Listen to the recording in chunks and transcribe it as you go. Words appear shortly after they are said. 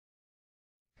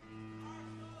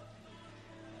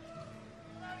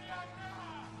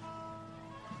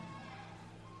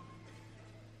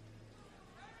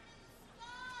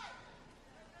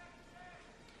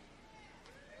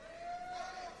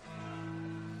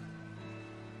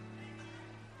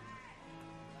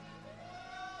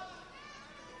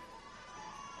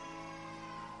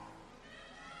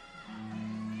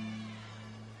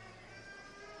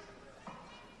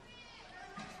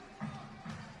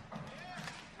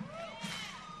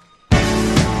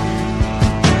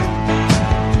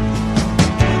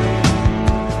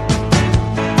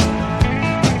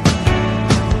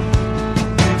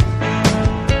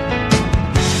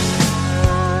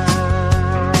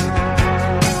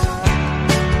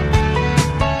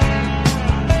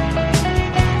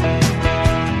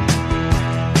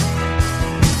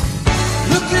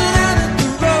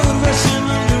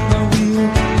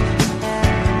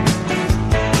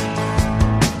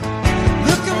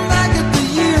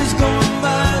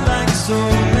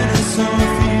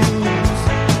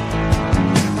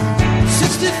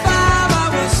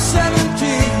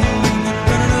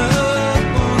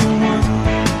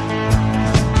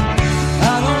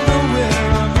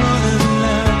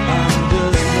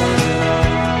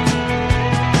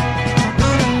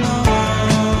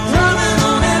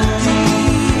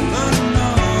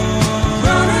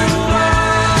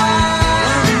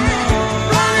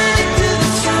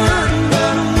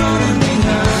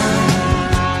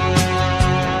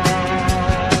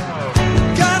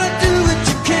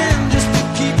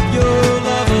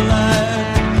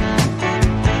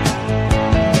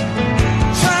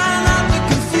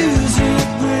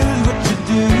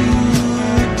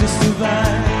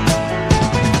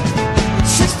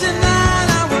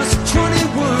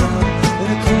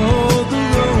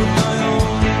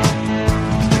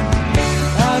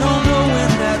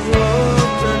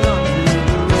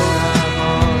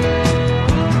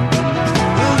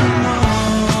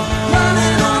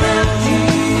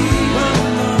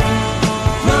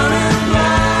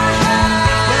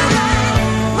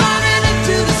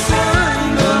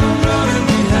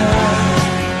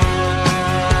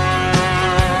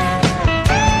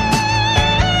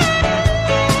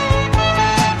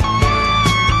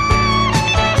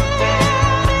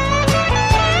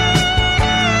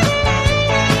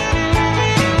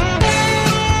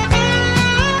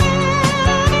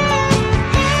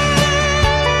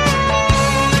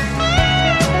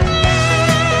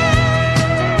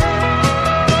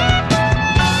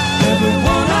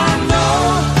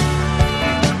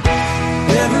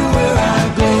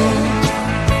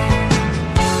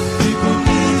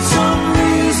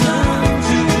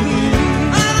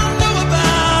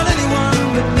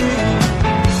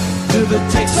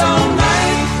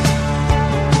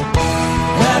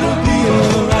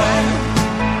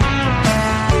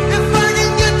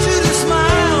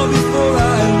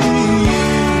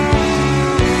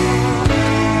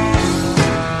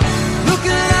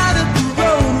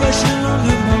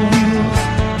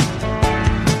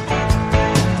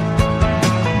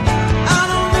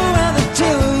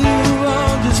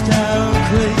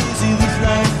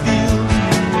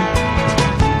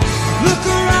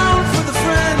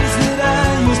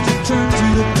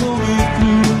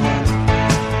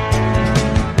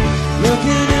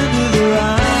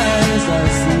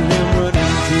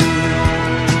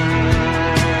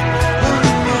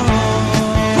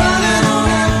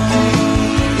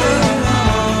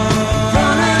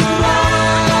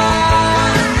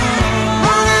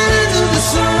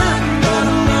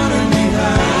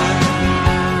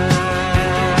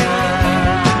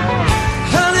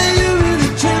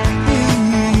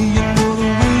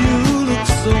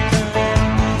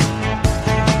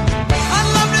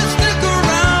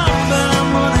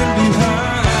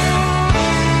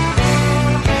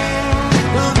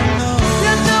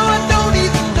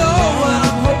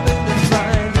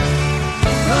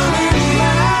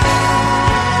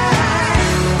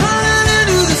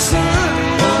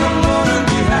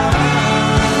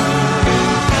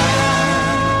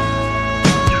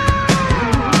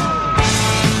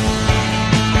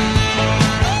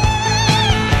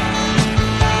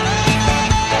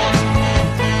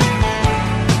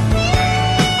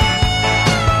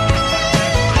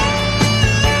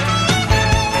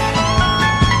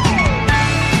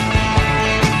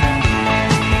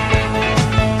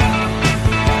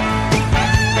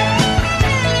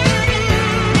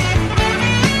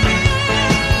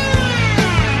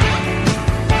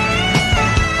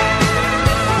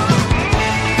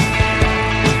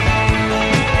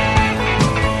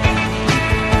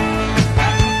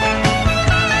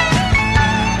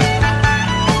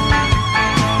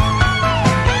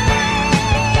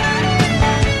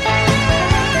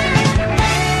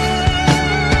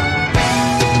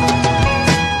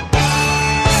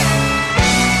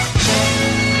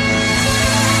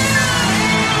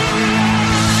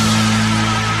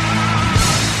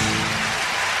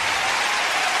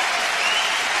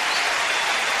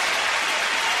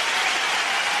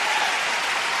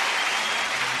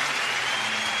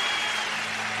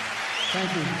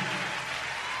Thank you.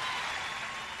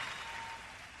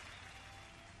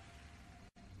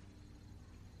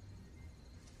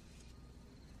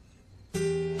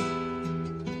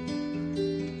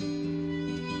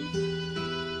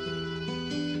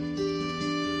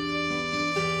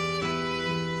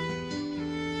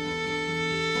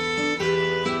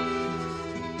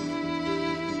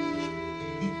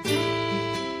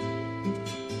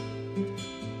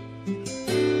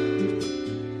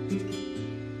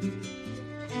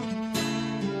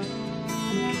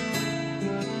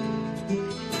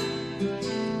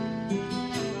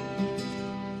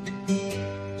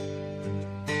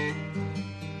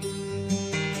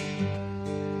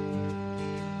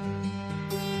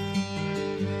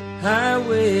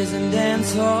 Highways and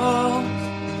dance halls,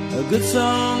 a good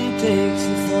song takes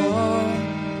you far.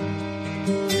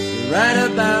 You write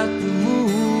about the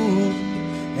moon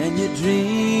and you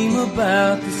dream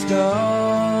about the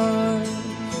stars.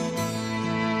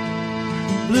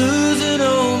 Blues in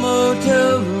old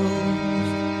motel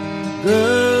rooms,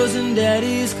 girls in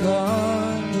daddy's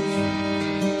cars.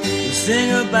 You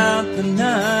sing about the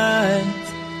night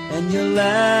and you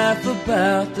laugh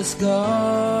about the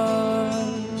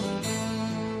scars.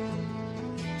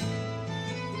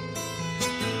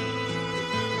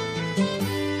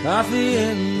 Coffee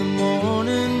in the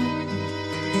morning,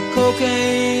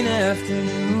 cocaine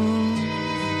afternoon.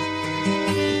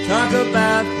 You talk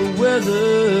about the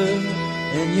weather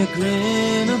and you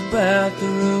grin about the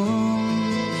room.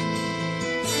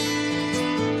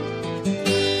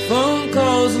 Phone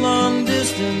calls long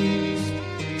distance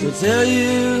to tell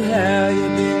you how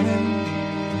you've been.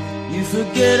 You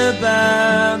forget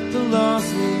about the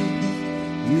losses,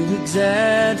 you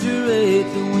exaggerate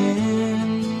the wins.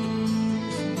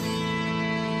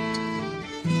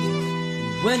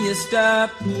 When you stop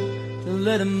to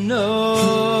let them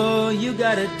know you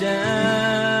got it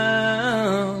down,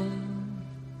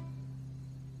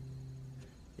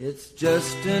 it's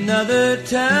just another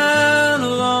town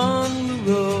along the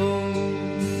road.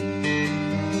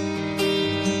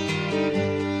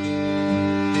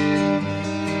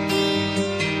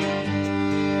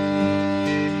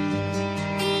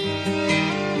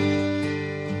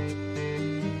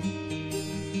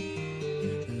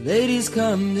 Ladies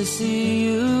come to see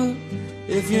you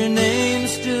if your name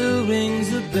still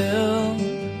rings a bell.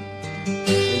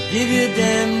 They give you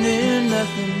damn near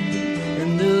nothing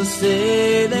and they'll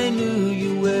say they knew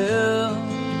you well.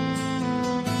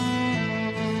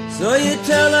 So you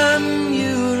tell them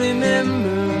you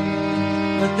remember,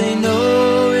 but they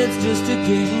know it's just a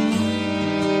game.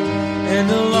 And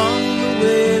along the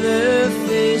way their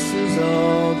faces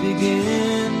all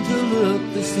begin to look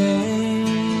the same.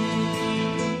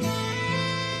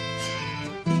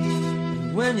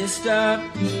 When you stop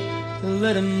to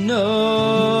let them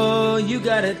know you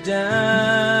got it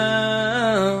down,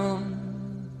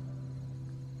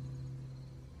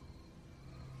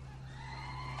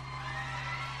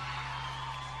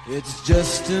 it's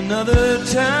just another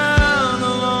town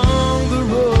along the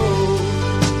road.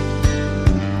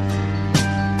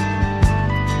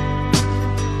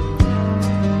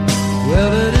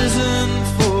 Well, it isn't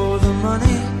for the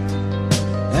money,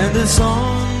 and it's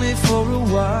only for a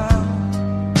while.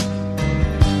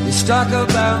 You talk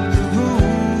about the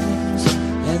rooms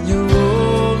and you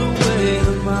roll away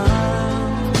the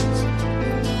miles.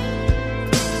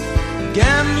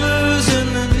 Gamblers in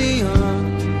the neon,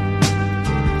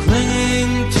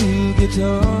 clinging to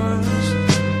guitars.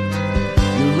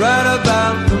 You write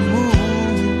about the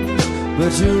moon,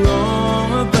 but you're wrong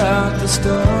about the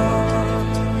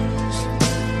stars.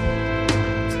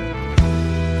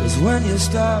 'Cause when you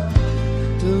stop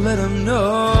to let them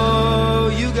know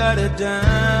you got it down,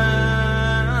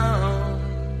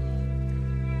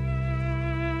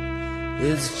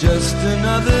 it's just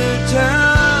another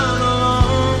town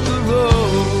along the road.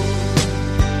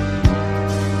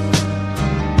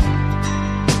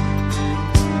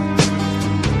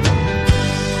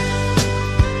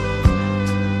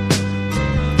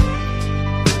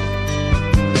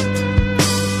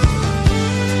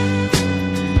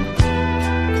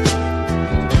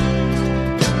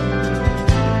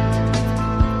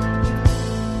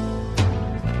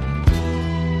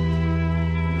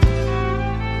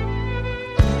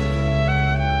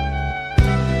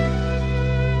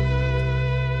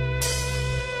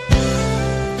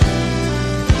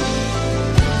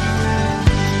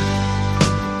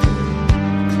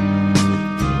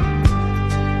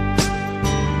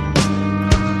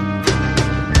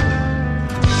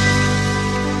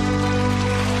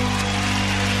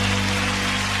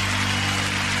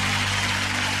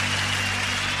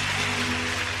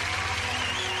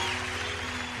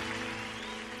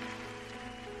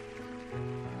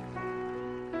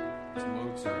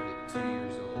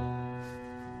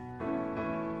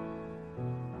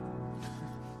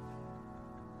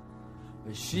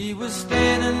 But she was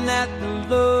standing at the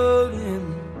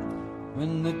loading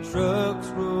when the trucks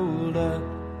rolled up.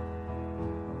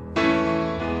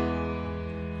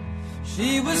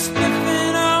 She was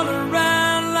sniffing all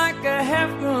around like a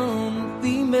half-grown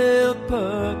female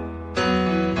pup.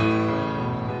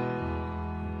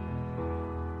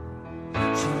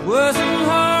 She wasn't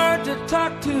hard to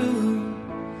talk to,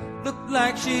 looked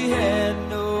like she had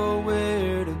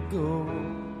nowhere to go.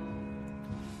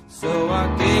 So I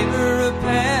gave her a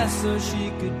pass so she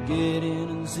could get in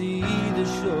and see the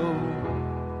show.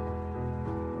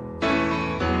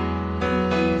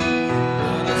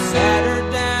 Well, I sat her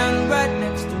down right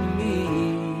next to me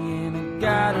and I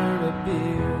got her a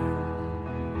beer.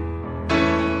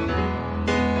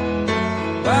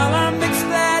 While I mixed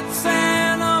that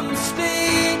sound on the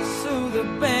stage so the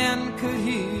band could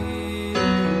hear.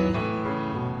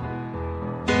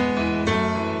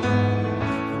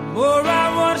 The more I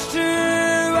watched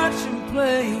him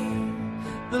play,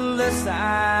 the less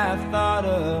I thought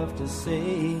of to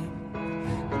say.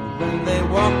 And when they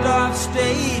walked off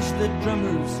stage, the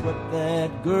drummer swept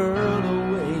that girl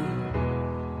away.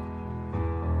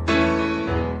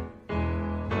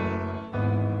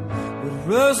 But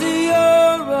Rosie,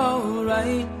 you're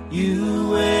alright. You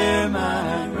wear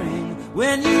my ring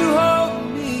when you hold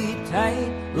me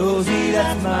tight. Rosie,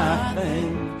 that's my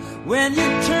thing. When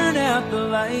you turn out the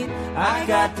light, I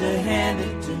got to hand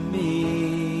it to me.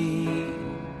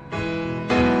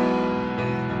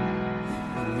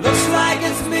 Looks like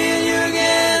it's me and you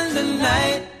again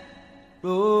tonight,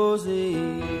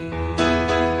 Rosie.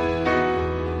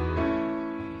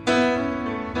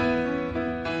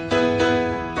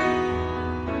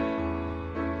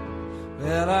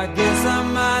 Well, I guess I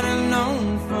might have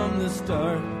known from the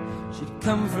start she'd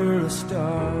come for a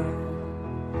start.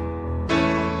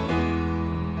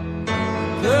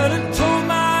 Could have told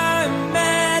my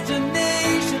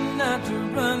imagination not to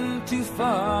run too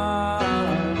far.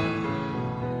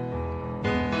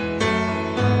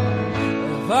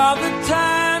 Of all the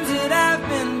times that I've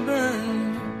been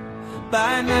burned,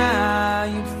 by now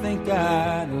you'd think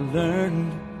I'd have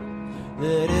learned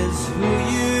that it's who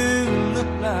you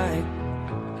look like,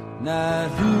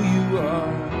 not who you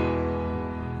are.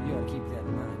 You gotta keep that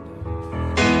in mind, though.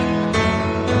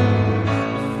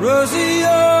 Rosie,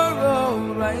 you're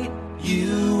alright.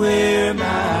 You wear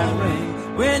my ring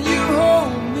when you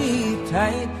hold me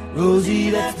tight. Rosie,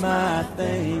 that's my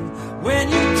thing. When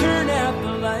you turn out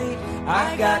the light,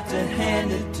 I got to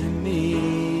hand it to me.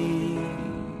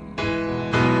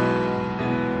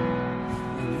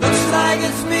 Looks like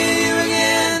it's me and you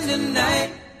again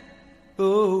tonight.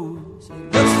 Oh,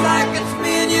 looks like it's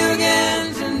me and you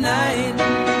again tonight.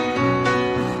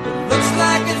 Looks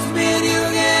like it's me and you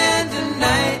again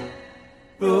tonight,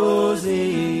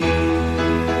 Rosie.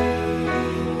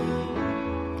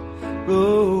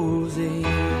 Rosie.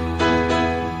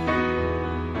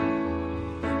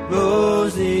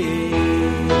 Rosie.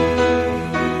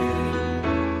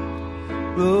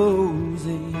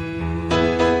 Rosie.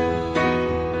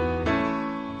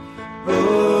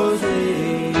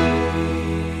 Rosie.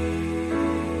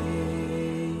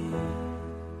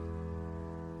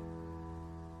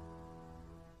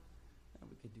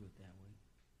 We could do it that way.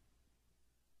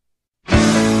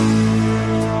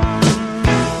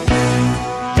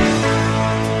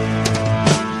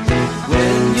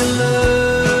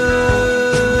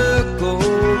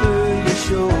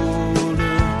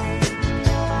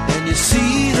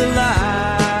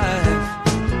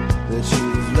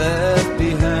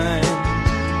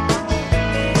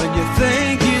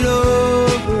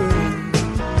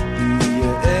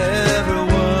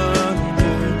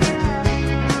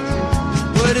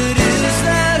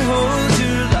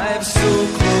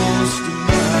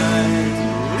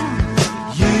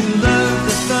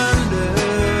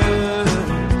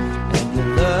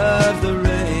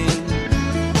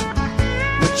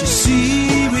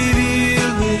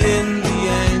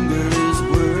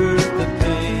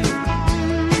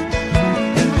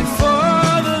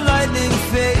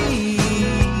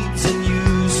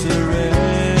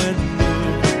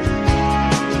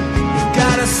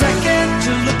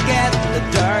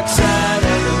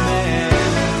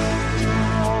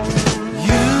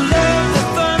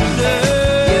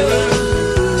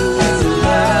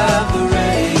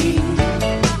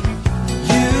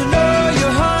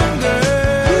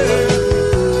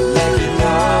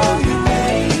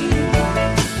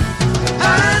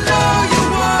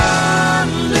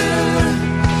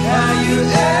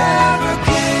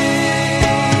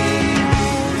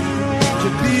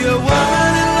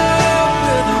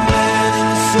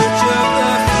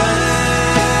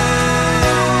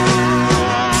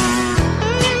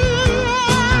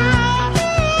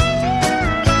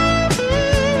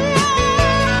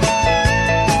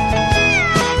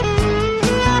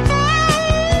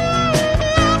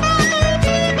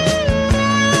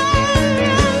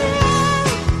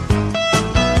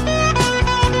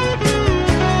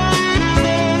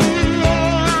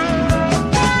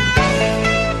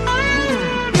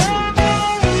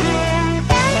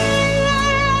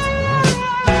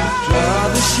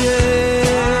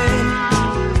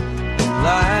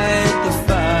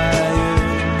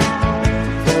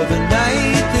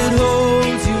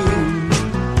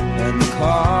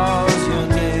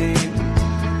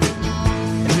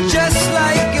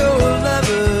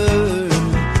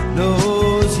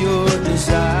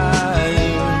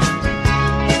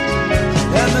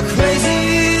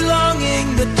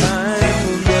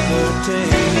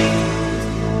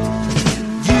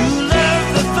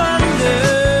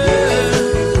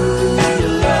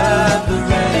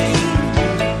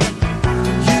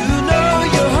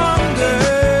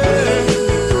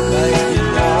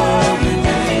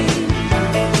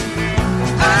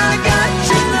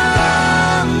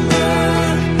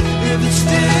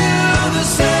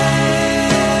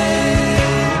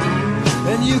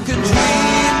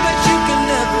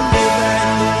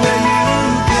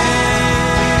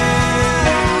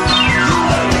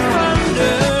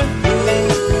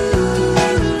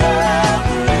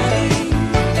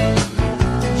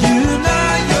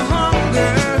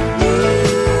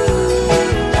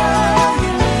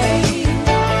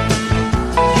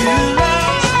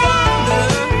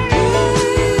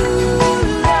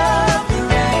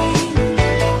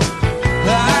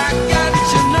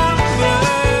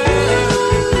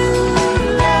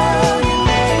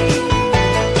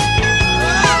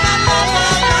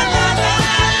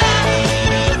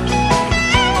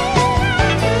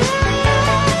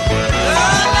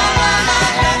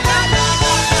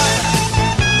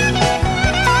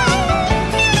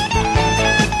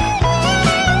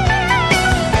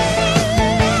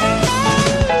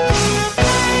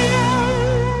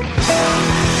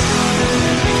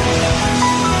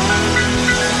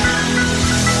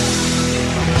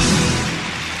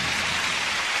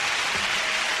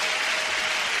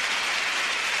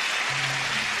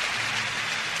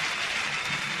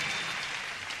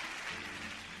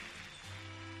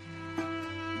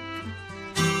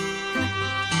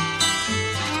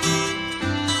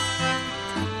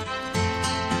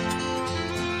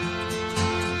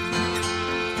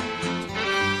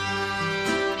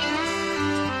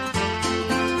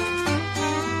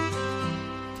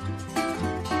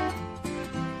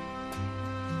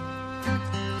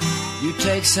 You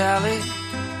take Sally,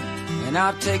 and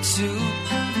I'll take Sue.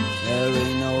 There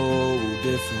ain't no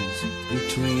difference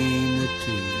between the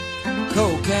two.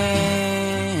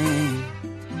 Cocaine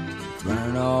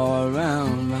running all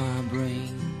around my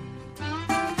brain.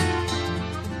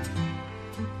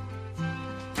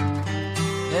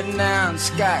 Heading down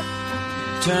Scott,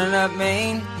 turning up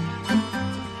Maine,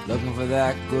 looking for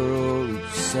that girl who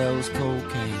sells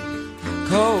cocaine.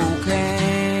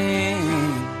 Cocaine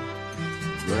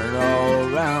running all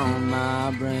around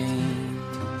my brain.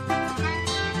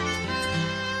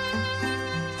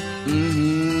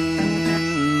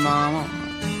 Mama,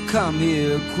 come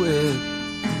here quick.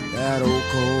 That old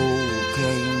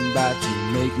cocaine about to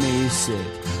make me sick.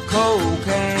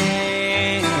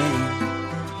 Cocaine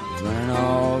running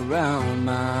all around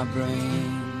my brain.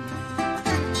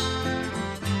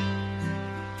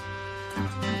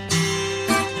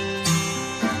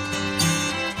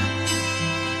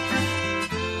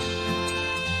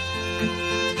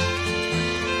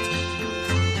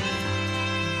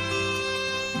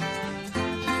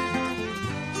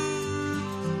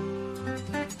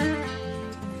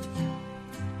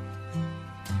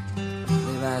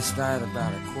 Last night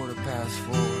about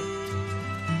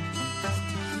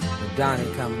 4:15,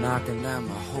 Donnie come knocking down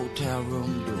my hotel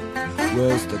room door.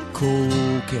 Where's the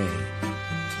cocaine?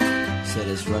 Said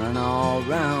it's running all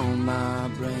around my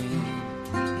brain.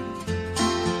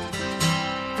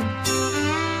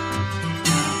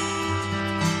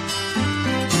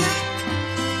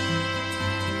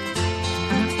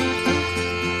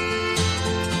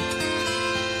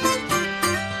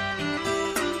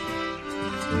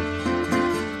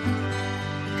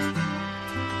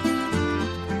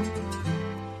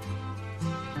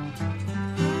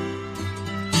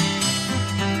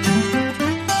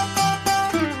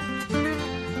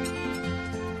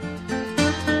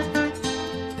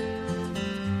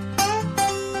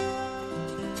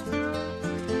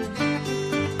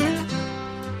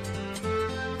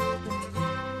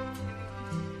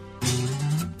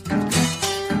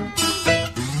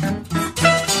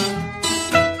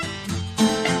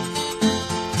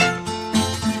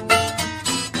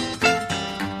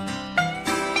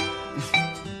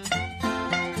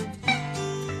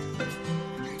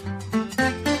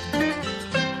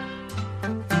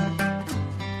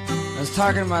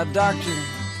 Talking to my doctor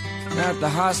at the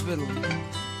hospital.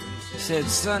 He said,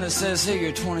 son, it says here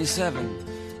you're 27,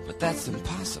 but that's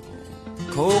impossible.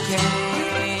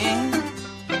 Cocaine,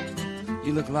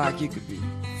 you look like you could be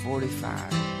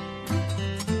 45.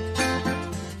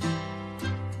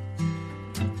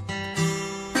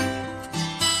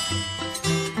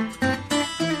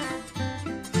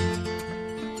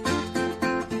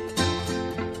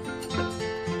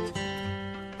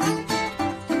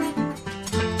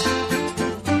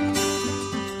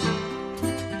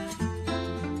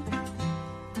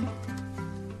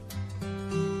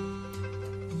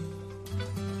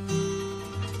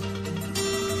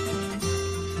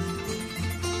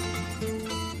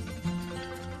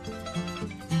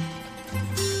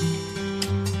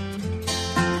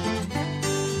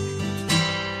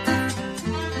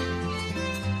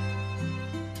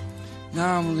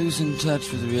 Now I'm losing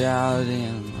touch with reality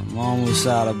and I'm almost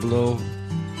out of blow.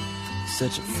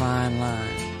 Such a fine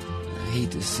line, I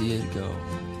hate to see it go.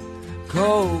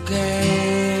 Cocaine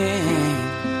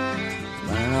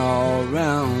running all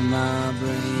around my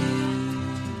brain.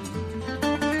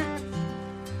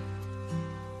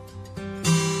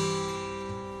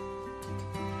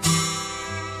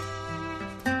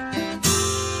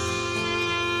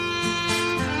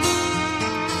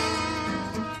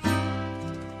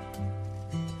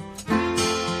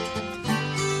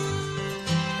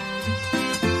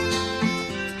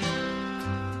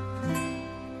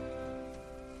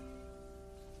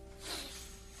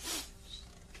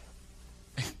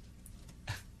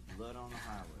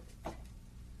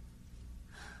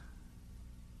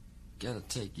 Gotta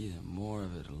take either more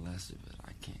of it or less of it.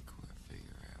 I can't quite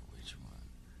figure out which one.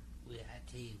 Well, I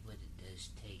tell you what it does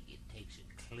take. It takes a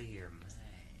clear mind.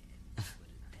 That's what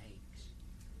it takes.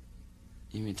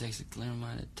 You mean it takes a clear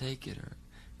mind to take it or a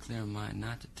clear mind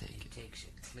not to take it? It takes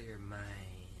a clear mind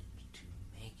to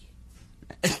make it.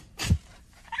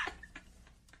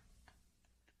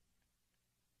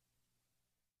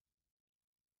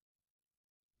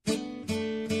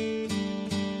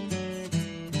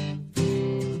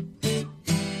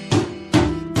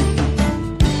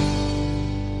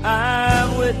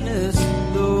 I've witnessed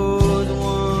those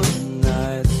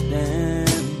one-night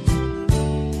stands.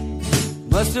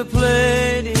 Must have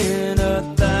played in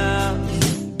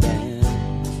 1,000 bands.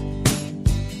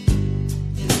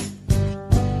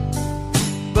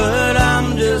 But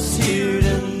I'm just here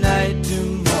tonight,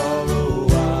 tomorrow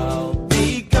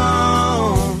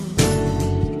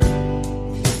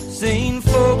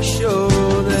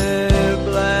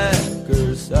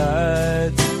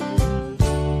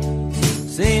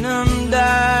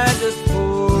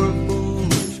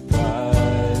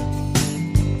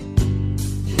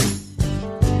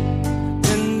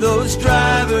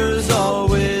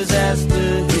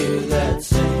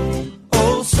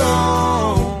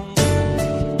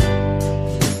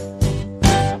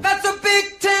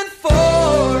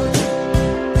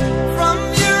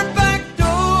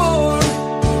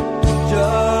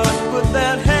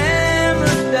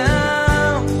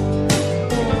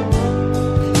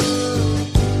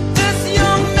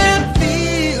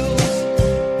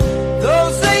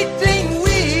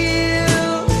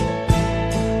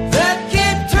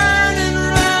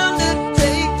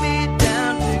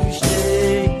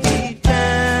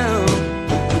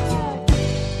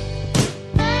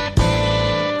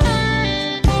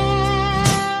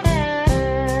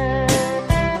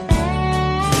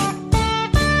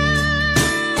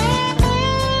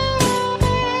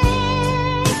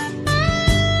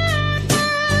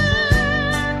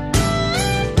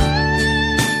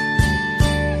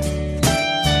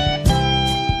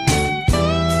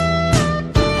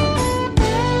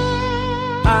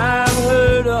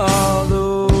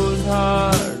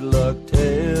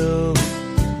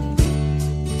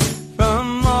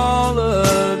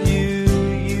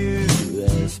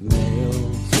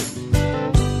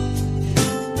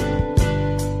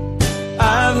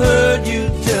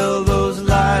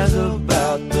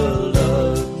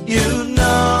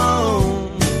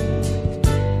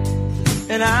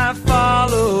and I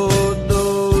followed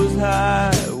those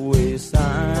highway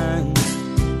signs,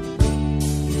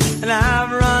 and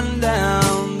I've run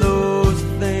down those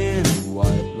thin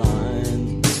white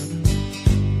lines.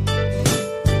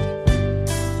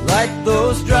 Like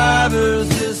those drivers,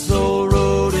 this old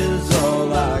road is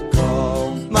all I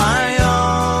call my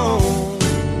own.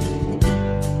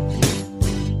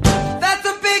 That's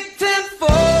a big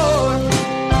 10-4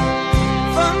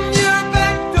 from your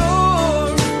back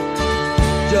door.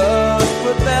 Just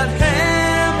put that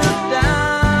hammer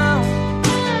down.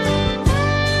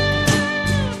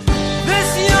 This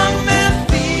young man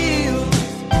feels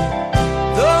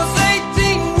those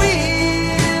 18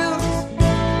 wheels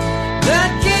that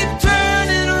keep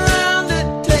turning around to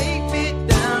take me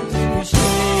down to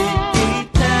Shaky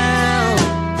Town.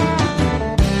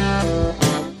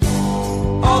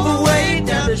 All the way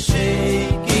down to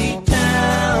Shaky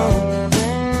Town.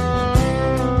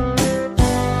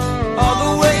 All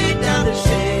the way down to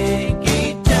Shaky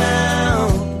Town.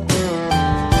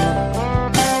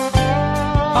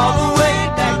 All the way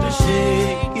back to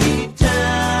Shaky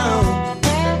Town.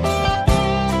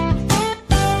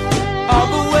 All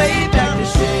the way back to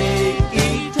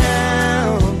Shaky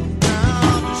Town.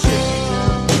 Down to Shaky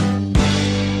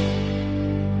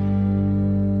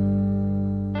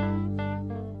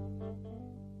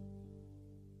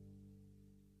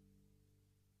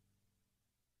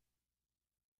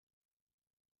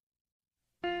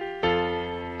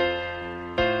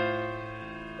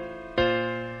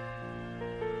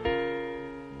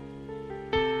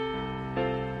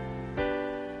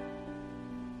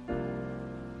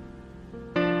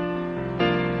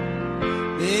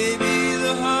Maybe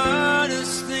the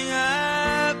hardest thing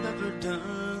I've ever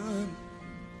done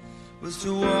was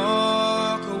to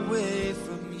walk away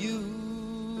from you.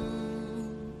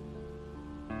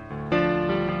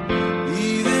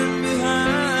 Leaving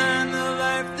behind the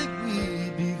life that we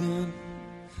begun,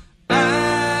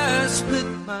 I split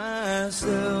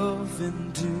myself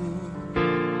in two.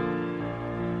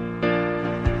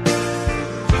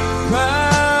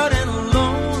 Proud and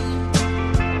alone,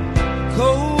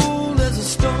 cold as a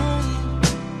stone,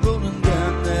 rolling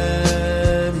down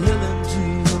that hill into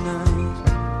the night.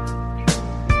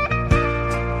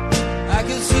 I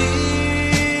can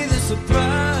see the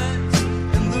surprise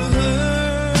and the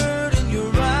hurt in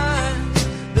your eyes.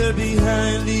 They're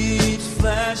behind each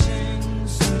flashing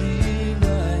city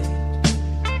light.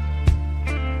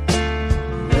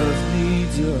 Love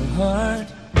needs your heart,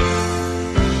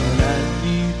 and I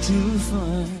need to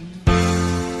find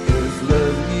if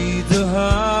love needs a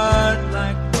heart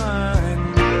like mine.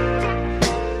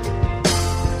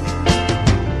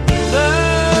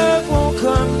 Love won't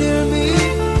come near me.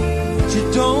 She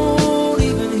don't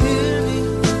even hear me.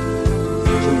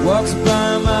 She walks by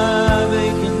my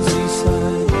vacancy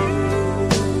side.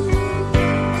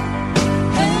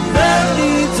 Love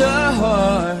needs a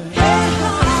heart,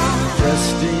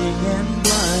 trusting and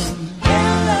blind.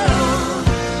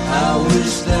 I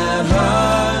wish that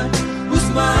heart was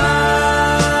mine.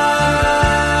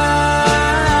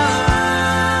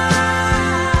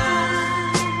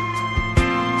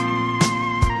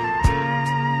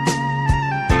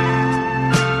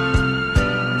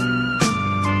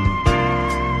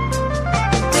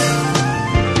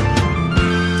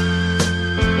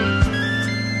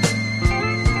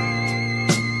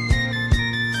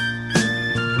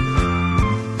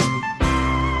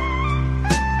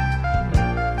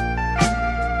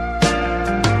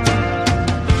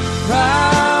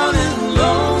 Proud and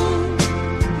alone,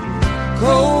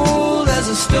 cold as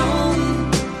a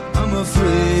stone, I'm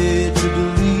afraid to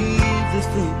believe the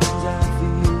things I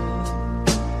feel.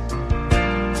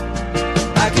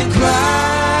 I can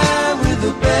cry with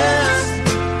the best,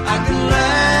 I can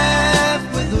laugh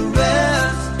with the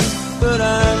rest, but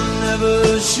I'm never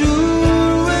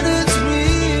sure when it's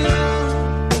real.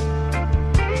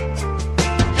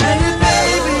 And it may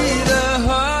be the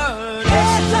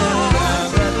hardest thing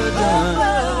I've ever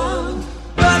done,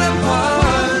 but I'm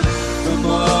apart from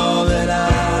all that I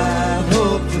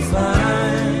hope to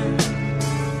find.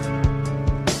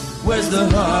 Where's the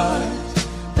heart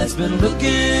that's been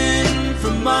looking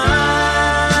for mine?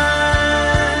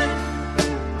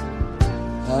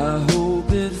 I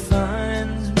hope it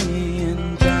finds me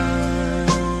in time.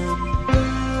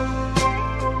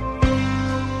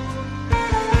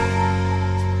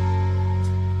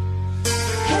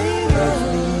 Love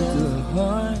needs a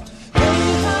heart,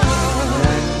 and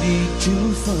I need to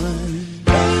find.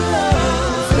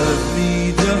 Love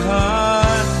needs a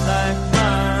heart like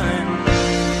mine.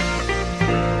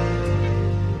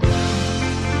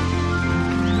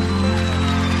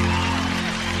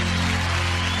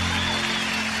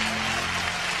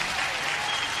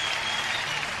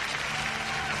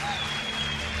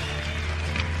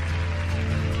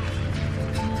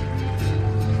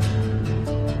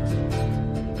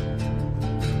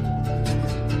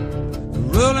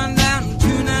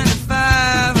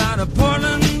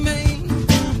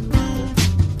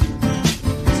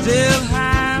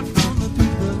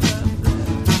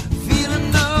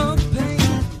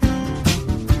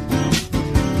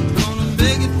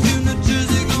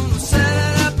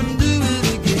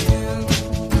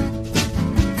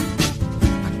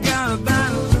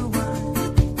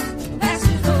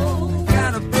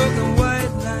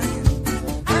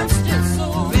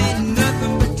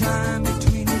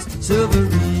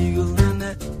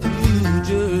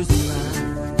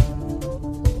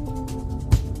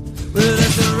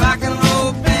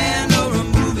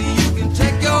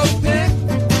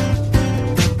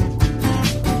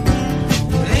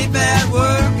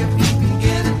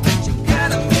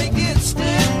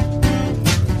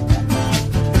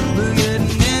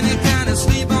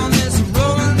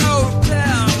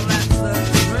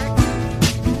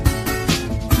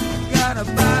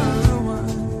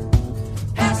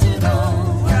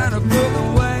 broken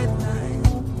white line.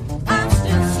 I'm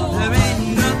still so There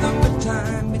ain't nothing but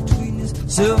time between this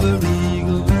silver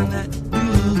eagle and that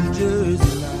New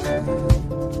Jersey line.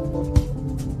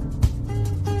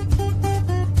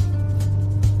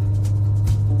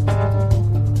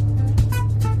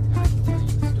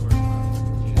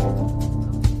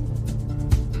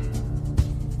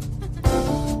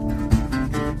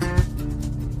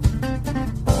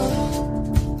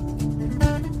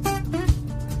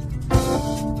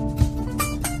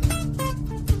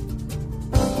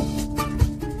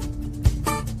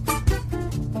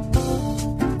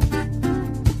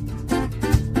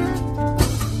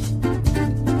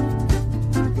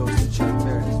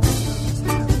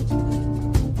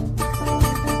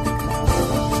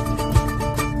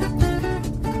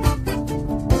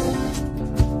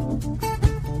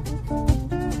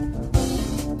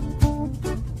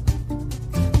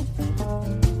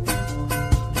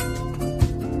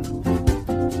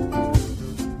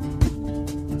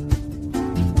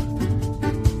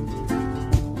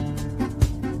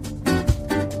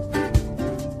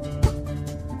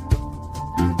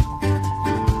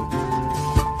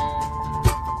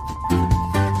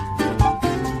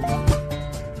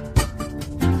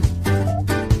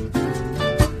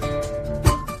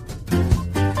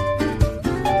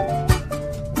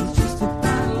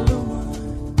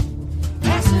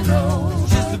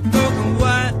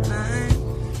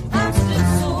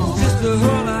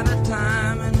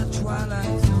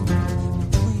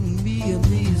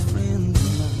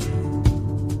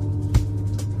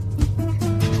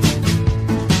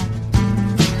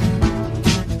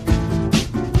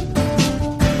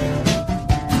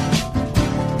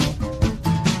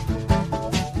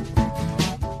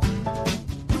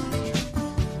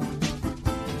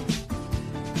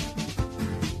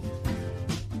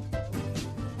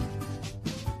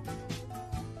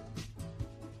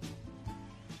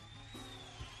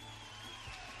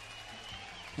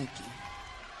 Thank you.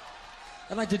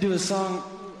 I'd like to do a song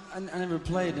I never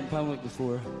played in public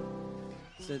before.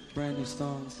 It's a brand new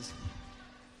song. This is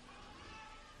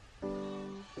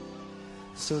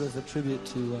sort of a tribute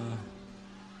to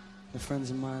the friends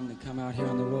of mine that come out here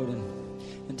on the road,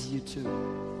 and to you too.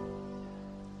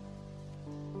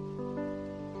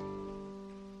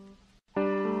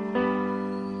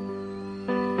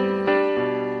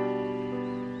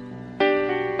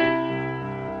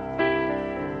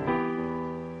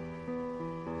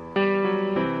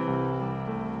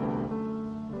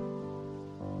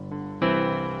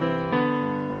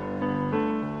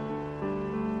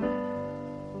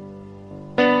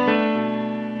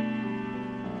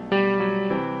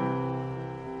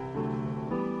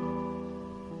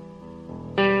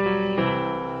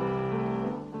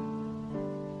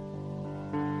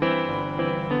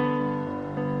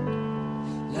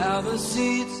 Now the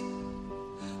seats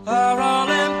are all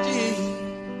empty.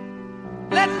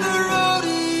 Let the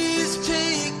roadies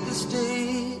take the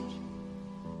stage,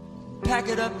 pack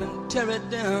it up and tear it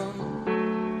down.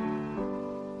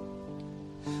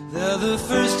 They're the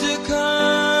first to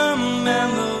come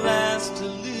and the last to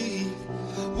leave,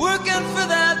 working for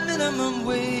that minimum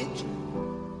wage.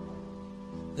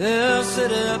 They'll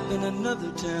set it up in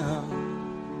another town.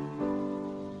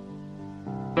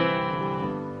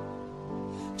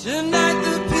 Tonight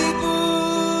the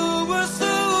people were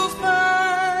so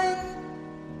fine.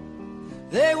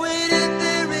 They waited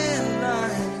there in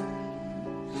line,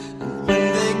 and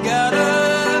when they got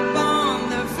up on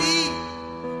their feet,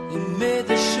 he made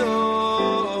the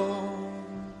show.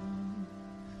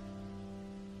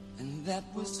 And that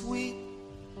was sweet,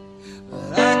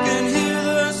 but I can hear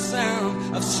the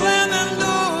sound of slamming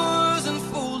doors and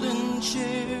folding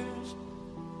chairs,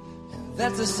 and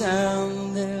that's a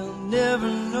sound they'll never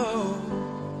know.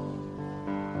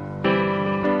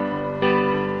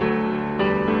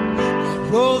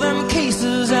 Roll them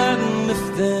cases out and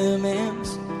lift them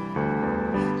amps,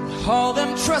 haul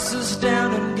them trusses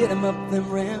down and get them up them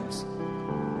ramps.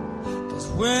 'Cause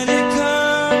when it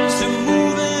comes to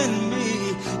moving me,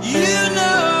 you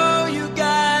know you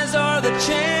guys are the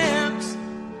champs.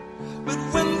 But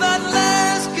when that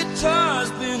last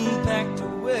guitar's been packed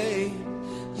away,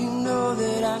 you know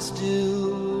that I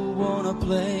still wanna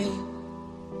play.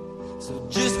 So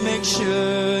just make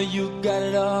sure you got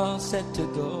it all set to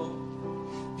go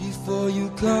before you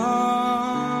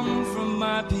come from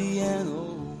my piano.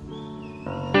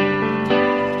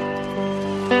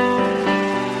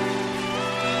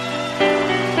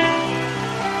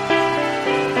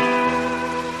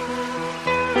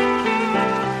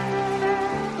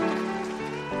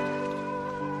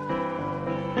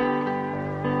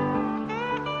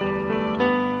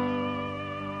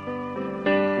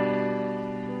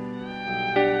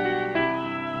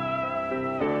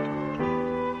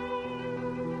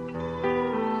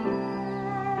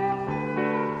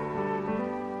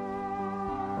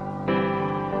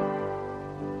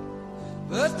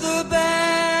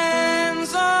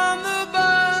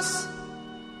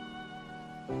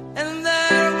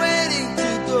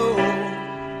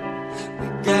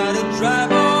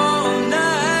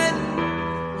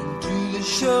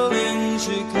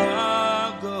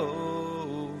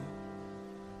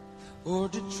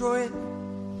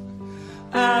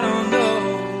 I don't know.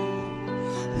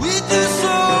 We do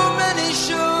so many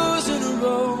shows in a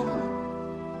row,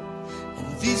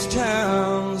 and these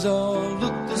towns all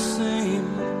look the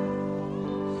same.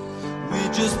 We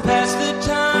just pass the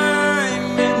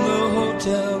time in the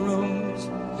hotel rooms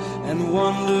and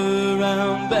wander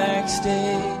around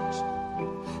backstage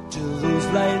till those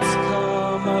lights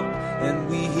come up and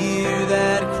we hear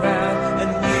that crowd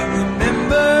and we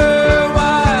remember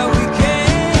why we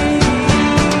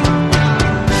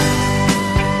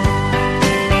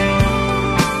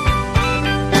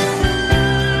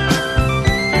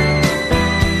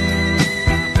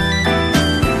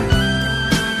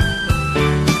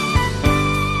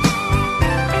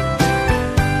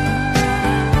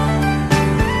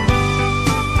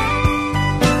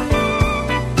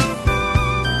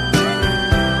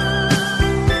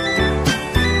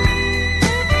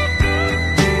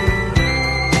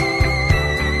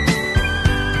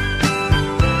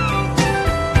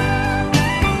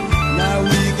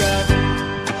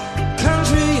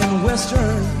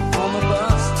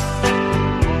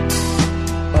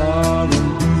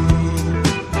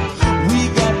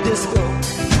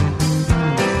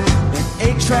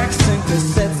tracks and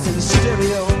cassettes and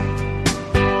stereo.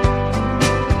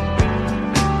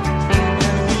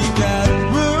 And we got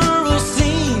rural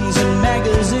scenes and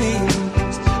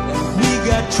magazines. And we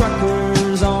got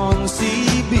truckers on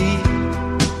CB.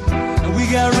 And we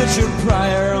got Richard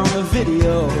Pryor on the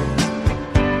video.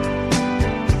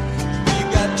 We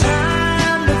got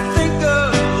time to think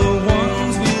of the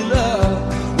ones we love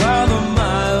while the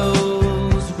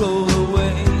miles roll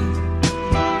away.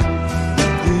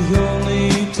 The only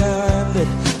time that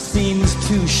seems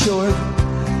too short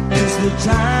is the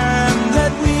time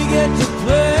that we get to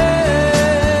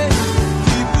play.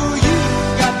 People, you've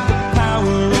got the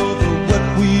power over what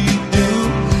we do.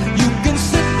 You can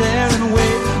sit there and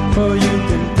wait, or you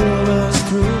can pull us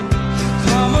through.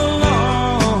 Come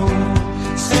along,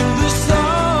 sing the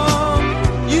song.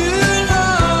 You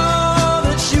know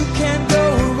that you can't go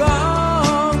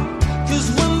wrong. 'Cause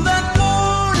when that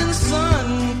morning sun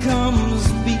comes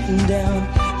beating down,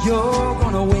 you're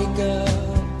gonna wake up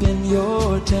in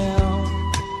your town.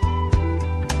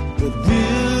 But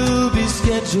we'll be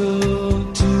scheduled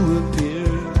to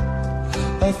appear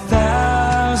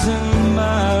 1,000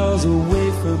 miles away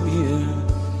from here.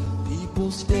 People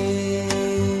stay